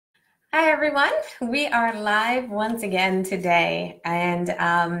Hi, everyone. We are live once again today, and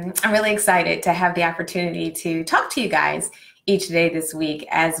I'm really excited to have the opportunity to talk to you guys each day this week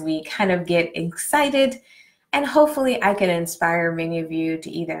as we kind of get excited, and hopefully I can inspire many of you to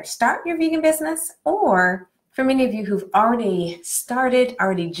either start your vegan business, or for many of you who've already started,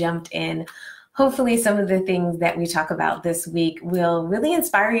 already jumped in, hopefully some of the things that we talk about this week will really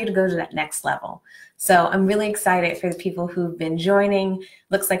inspire you to go to that next level. So I'm really excited for the people who've been joining.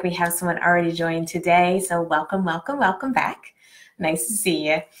 Looks like we have someone already joined today. So welcome, welcome, welcome back. Nice to see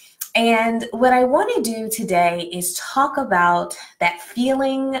you. And what I want to do today is talk about that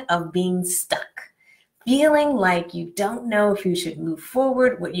feeling of being stuck, feeling like you don't know if you should move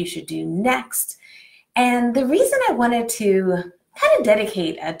forward, what you should do next. And the reason I wanted to kind of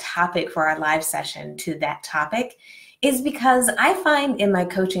dedicate a topic for our live session to that topic is because I find in my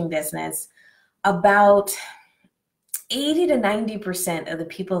coaching business, about 80 to 90% of the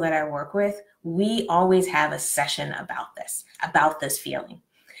people that I work with, we always have a session about this feeling.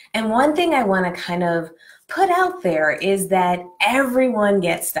 And one thing I want to kind of put out there is that everyone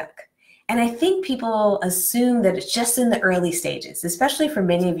gets stuck. And I think people assume that it's just in the early stages, especially for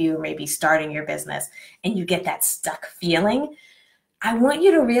many of you who may be starting your business and you get that stuck feeling. I want you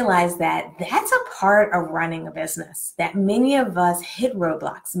to realize that that's a part of running a business, that many of us hit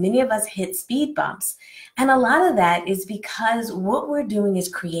roadblocks, many of us hit speed bumps. And a lot of that is because what we're doing is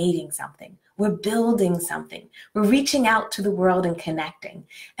creating something. We're building something. We're reaching out to the world and connecting.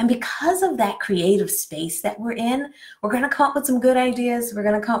 And because of that creative space that we're in, we're going to come up with some good ideas. We're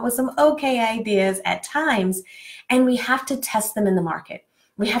going to come up with some okay ideas at times. And we have to test them in the market.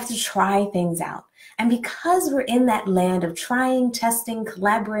 We have to try things out. And because we're in that land of trying, testing,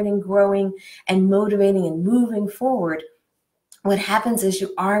 collaborating, growing, and motivating and moving forward, what happens is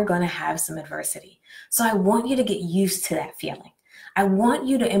you are going to have some adversity. So I want you to get used to that feeling. I want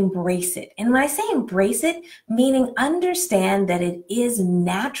you to embrace it. And when I say embrace it, meaning understand that it is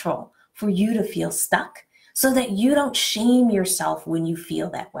natural for you to feel stuck so that you don't shame yourself when you feel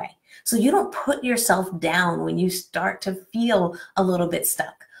that way. So you don't put yourself down when you start to feel a little bit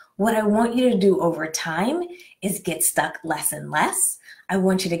stuck. What I want you to do over time is get stuck less and less. I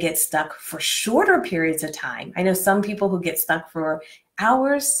want you to get stuck for shorter periods of time. I know some people who get stuck for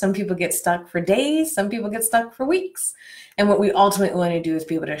hours, some people get stuck for days, some people get stuck for weeks. And what we ultimately want to do is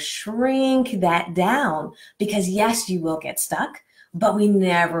be able to shrink that down because yes, you will get stuck, but we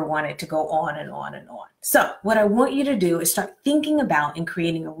never want it to go on and on and on. So what I want you to do is start thinking about and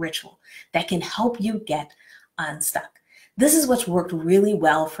creating a ritual that can help you get unstuck. This is what's worked really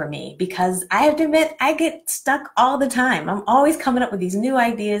well for me because I have to admit, I get stuck all the time. I'm always coming up with these new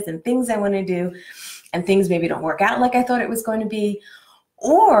ideas and things I want to do, and things maybe don't work out like I thought it was going to be.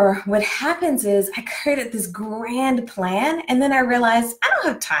 Or what happens is I created this grand plan and then I realized I don't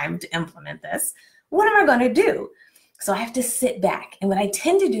have time to implement this. What am I going to do? So I have to sit back, and what I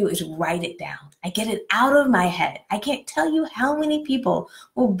tend to do is write it down. I get it out of my head. I can't tell you how many people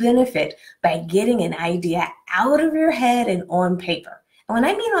will benefit by getting an idea out of your head and on paper. And when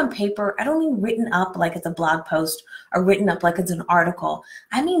I mean on paper, I don't mean written up like it's a blog post or written up like it's an article.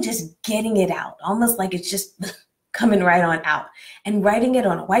 I mean just getting it out, almost like it's just coming right on out, and writing it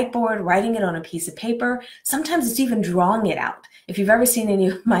on a whiteboard, writing it on a piece of paper. Sometimes it's even drawing it out. If you've ever seen any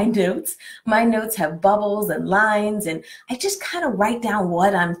of my notes have bubbles and lines, and I just kind of write down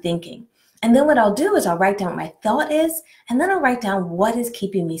what I'm thinking. And then what I'll do is I'll write down what my thought is, and then I'll write down what is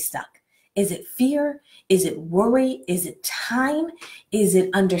keeping me stuck. Is it fear? Is it worry? Is it time? Is it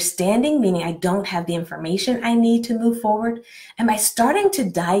understanding, meaning I don't have the information I need to move forward? And by starting to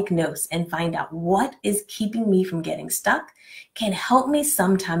diagnose and find out what is keeping me from getting stuck can help me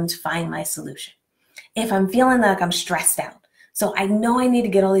sometimes find my solution. If I'm feeling like I'm stressed out, so I know I need to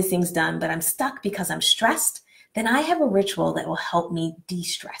get all these things done, but I'm stuck because I'm stressed, then I have a ritual that will help me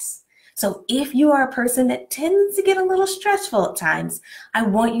de-stress. So if you are a person that tends to get a little stressful at times, I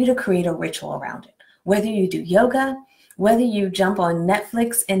want you to create a ritual around it. Whether you do yoga, whether you jump on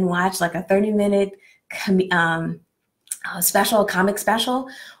Netflix and watch like a 30-minute comic special,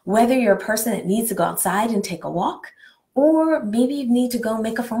 whether you're a person that needs to go outside and take a walk, or maybe you need to go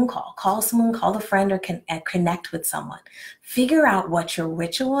make a phone call, call someone, call a friend, or connect with someone. Figure out what your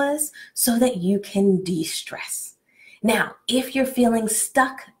ritual is so that you can de-stress. Now, if you're feeling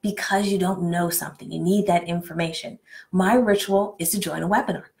stuck because you don't know something, you need that information, my ritual is to join a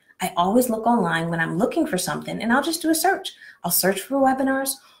webinar. I always look online when I'm looking for something, and I'll just do a search. I'll search for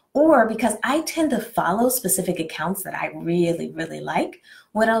webinars, or because I tend to follow specific accounts that I really, really like,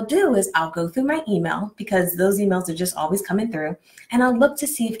 what I'll do is I'll go through my email, because those emails are just always coming through, and I'll look to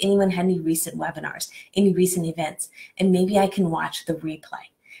see if anyone had any recent webinars, any recent events, and maybe I can watch the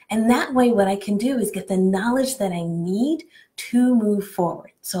replay. And that way, what I can do is get the knowledge that I need to move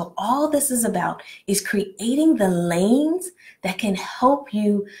forward. So all this is about is creating the lanes that can help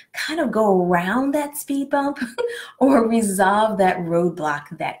you kind of go around that speed bump or resolve that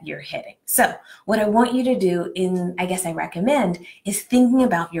roadblock that you're hitting. So what I want you to do I recommend is thinking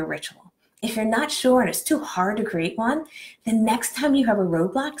about your ritual. If you're not sure and it's too hard to create one, the next time you have a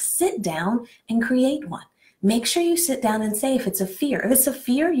roadblock, sit down and create one. Make sure you sit down and say if it's a fear. If it's a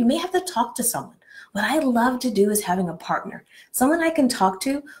fear, you may have to talk to someone. What I love to do is having a partner, someone I can talk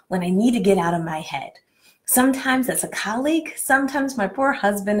to when I need to get out of my head. Sometimes that's a colleague. Sometimes my poor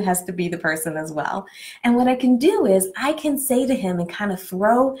husband has to be the person as well. And what I can do is I can say to him and kind of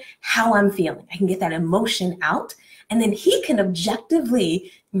throw how I'm feeling. I can get that emotion out, and then he can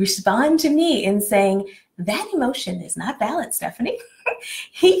objectively respond to me in saying, that emotion is not valid, Stephanie.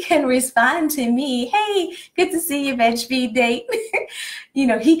 He can respond to me, hey, good to see you, veg feed date.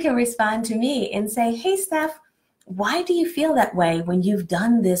 He can respond to me and say, hey, Steph, why do you feel that way when you've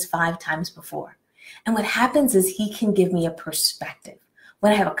done this 5 times before? And what happens is he can give me a perspective.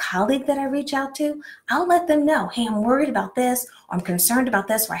 When I have a colleague that I reach out to, I'll let them know, hey, I'm worried about this, or I'm concerned about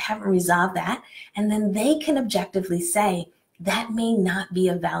this, or I haven't resolved that. And then they can objectively say, that may not be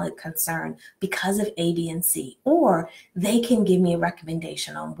a valid concern because of A, B, and C, or they can give me a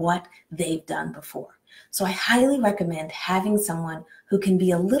recommendation on what they've done before. So I highly recommend having someone who can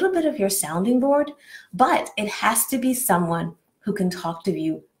be a little bit of your sounding board, but it has to be someone who can talk to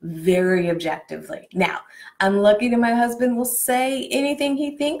you very objectively. Now, I'm lucky that my husband will say anything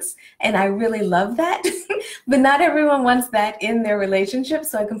he thinks, and I really love that, but not everyone wants that in their relationship,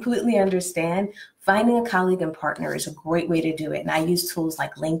 so I completely understand. Finding a colleague and partner is a great way to do it, and I use tools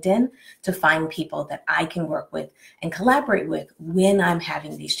like LinkedIn to find people that I can work with and collaborate with when I'm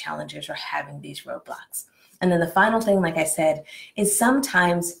having these challenges or having these roadblocks. And then the final thing, like I said, is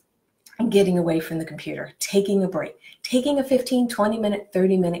sometimes getting away from the computer, taking a break, taking a 15, 20 minute,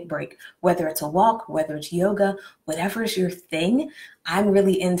 30-minute break, whether it's a walk, whether it's yoga, whatever is your thing. I'm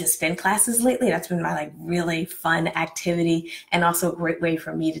really into spin classes lately. That's been my really fun activity, and also a great way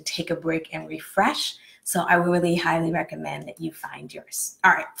for me to take a break and refresh. So I really highly recommend that you find yours.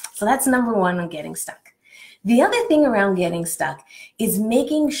 All right, so that's number 1 on getting stuck. The other thing around getting stuck is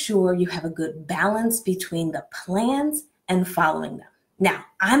making sure you have a good balance between the plans and following them. Now,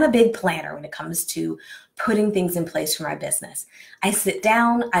 I'm a big planner when it comes to putting things in place for my business. I sit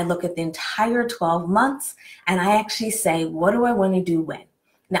down, I look at the entire 12 months, and I actually say, what do I want to do when?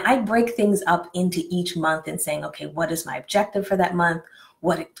 Now, I break things up into each month and saying, okay, what is my objective for that month?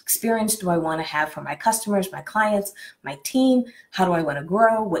 What experience do I want to have for my customers, my clients, my team? How do I want to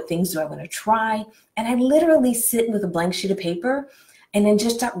grow? What things do I want to try? And I literally sit with a blank sheet of paper and then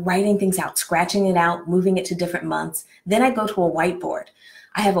just start writing things out, scratching it out, moving it to different months. Then I go to a whiteboard.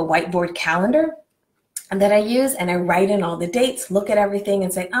 I have a whiteboard calendar that I use, and I write in all the dates, look at everything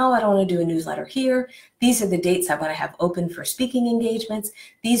and say, oh, I don't want to do a newsletter here. These are the dates I want to have open for speaking engagements.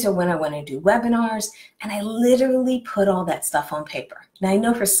 These are when I want to do webinars. And I literally put all that stuff on paper. Now, I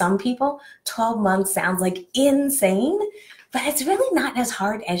know for some people, 12 months sounds like insane, but it's really not as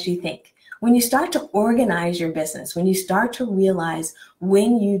hard as you think. When you start to organize your business, when you start to realize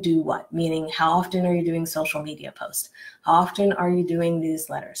when you do what, meaning how often are you doing social media posts? How often are you doing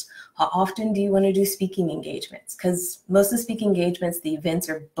newsletters? How often do you want to do speaking engagements? Because most of the speaking engagements, the events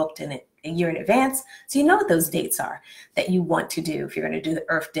are booked in a year in advance. So you know what those dates are that you want to do if you're going to do the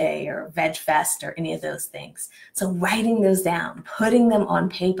Earth Day or Veg Fest or any of those things. So writing those down, putting them on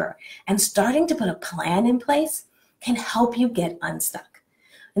paper, and starting to put a plan in place can help you get unstuck.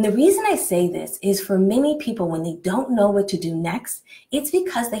 And the reason I say this is for many people, when they don't know what to do next, it's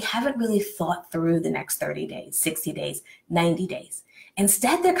because they haven't really thought through the next 30 days, 60 days, 90 days.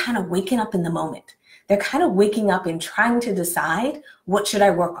 Instead, they're kind of waking up in the moment. They're kind of waking up and trying to decide, what should I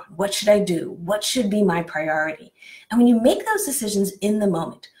work on? What should I do? What should be my priority? And when you make those decisions in the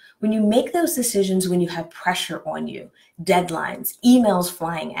moment, when you make those decisions when you have pressure on you, deadlines, emails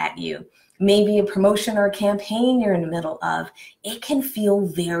flying at you, maybe a promotion or a campaign you're in the middle of, it can feel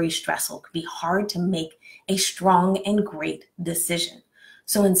very stressful. It can be hard to make a strong and great decision.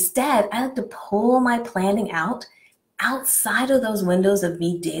 So instead, I like to pull my planning outside of those windows of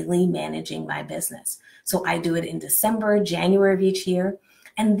me daily managing my business. So I do it in December, January of each year.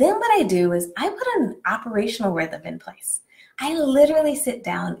 And then what I do is I put an operational rhythm in place. I literally sit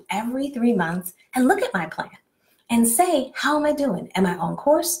down every 3 months and look at my plan and say, how am I doing? Am I on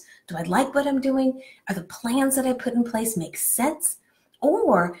course? Do I like what I'm doing? Are the plans that I put in place make sense?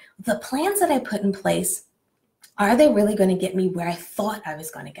 Or the plans that I put in place, are they really going to get me where I thought I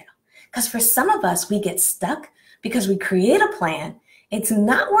was going to go? Because for some of us, we get stuck because we create a plan It's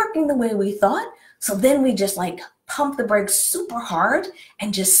not working the way we thought. So then we just like pump the brakes super hard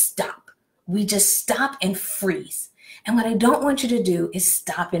and just stop. We just stop and freeze. And what I don't want you to do is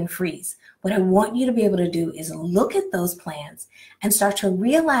stop and freeze. What I want you to be able to do is look at those plans and start to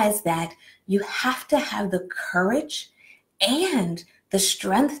realize that you have to have the courage and the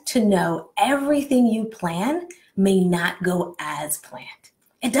strength to know everything you plan may not go as planned.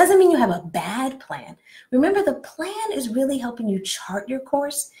 It doesn't mean you have a bad plan. Remember, the plan is really helping you chart your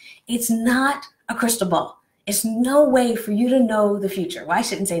course. It's not a crystal ball. It's no way for you to know the future. Well, I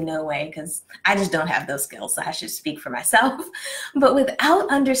shouldn't say no way because I just don't have those skills, so I should speak for myself. But without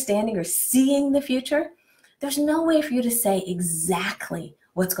understanding or seeing the future, there's no way for you to say exactly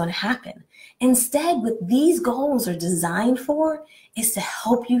what's going to happen. Instead, what these goals are designed for is to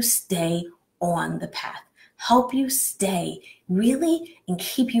help you stay on the path, help you stay really and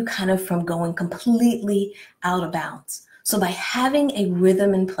keep you kind of from going completely out of bounds. So by having a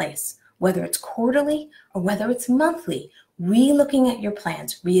rhythm in place, whether it's quarterly or whether it's monthly, re-looking at your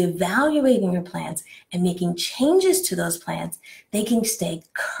plans, reevaluating your plans, and making changes to those plans, they can stay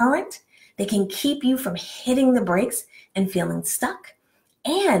current, they can keep you from hitting the brakes and feeling stuck,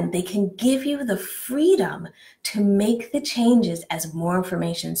 and they can give you the freedom to make the changes as more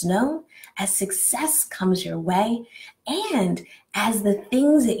information is known, as success comes your way, and as the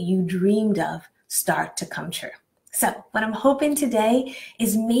things that you dreamed of start to come true. So what I'm hoping today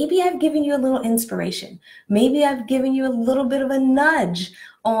is maybe I've given you a little inspiration. Maybe I've given you a little bit of a nudge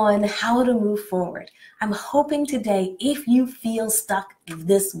on how to move forward. I'm hoping today, if you feel stuck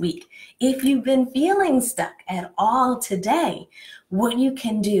this week, if you've been feeling stuck at all today, what you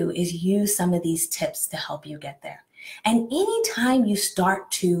can do is use some of these tips to help you get there. And anytime you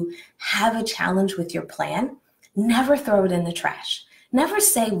start to have a challenge with your plan, never throw it in the trash. Never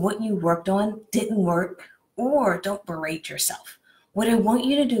say what you worked on didn't work, or don't berate yourself. What I want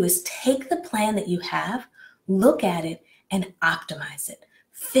you to do is take the plan that you have, look at it, and optimize it.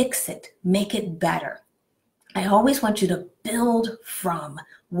 Fix it, make it better. I always want you to build from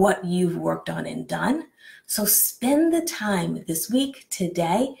what you've worked on and done. So spend the time this week,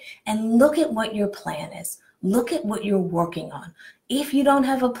 today, and look at what your plan is. Look at what you're working on. If you don't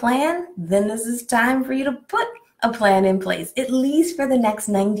have a plan, then this is time for you to put a plan in place, at least for the next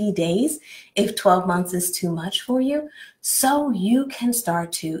 90 days, if 12 months is too much for you, so you can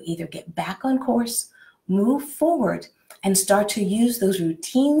start to either get back on course, move forward, and start to use those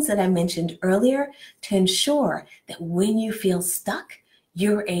routines that I mentioned earlier to ensure that when you feel stuck,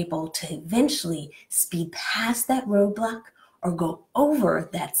 you're able to eventually speed past that roadblock or go over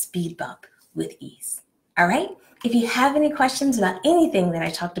that speed bump with ease. All right? If you have any questions about anything that I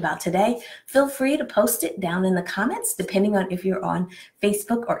talked about today, feel free to post it down in the comments, depending on if you're on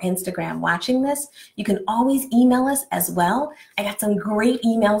Facebook or Instagram watching this. You can always email us as well. I got some great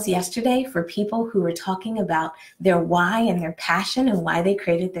emails yesterday for people who were talking about their why and their passion and why they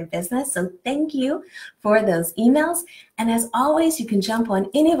created their business. So thank you for those emails. And as always, you can jump on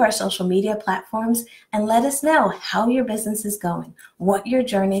any of our social media platforms and let us know how your business is going, what your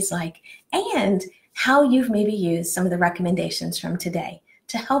journey's like, and how you've maybe used some of the recommendations from today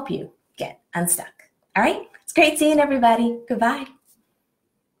to help you get unstuck. All right, it's great seeing everybody. Goodbye.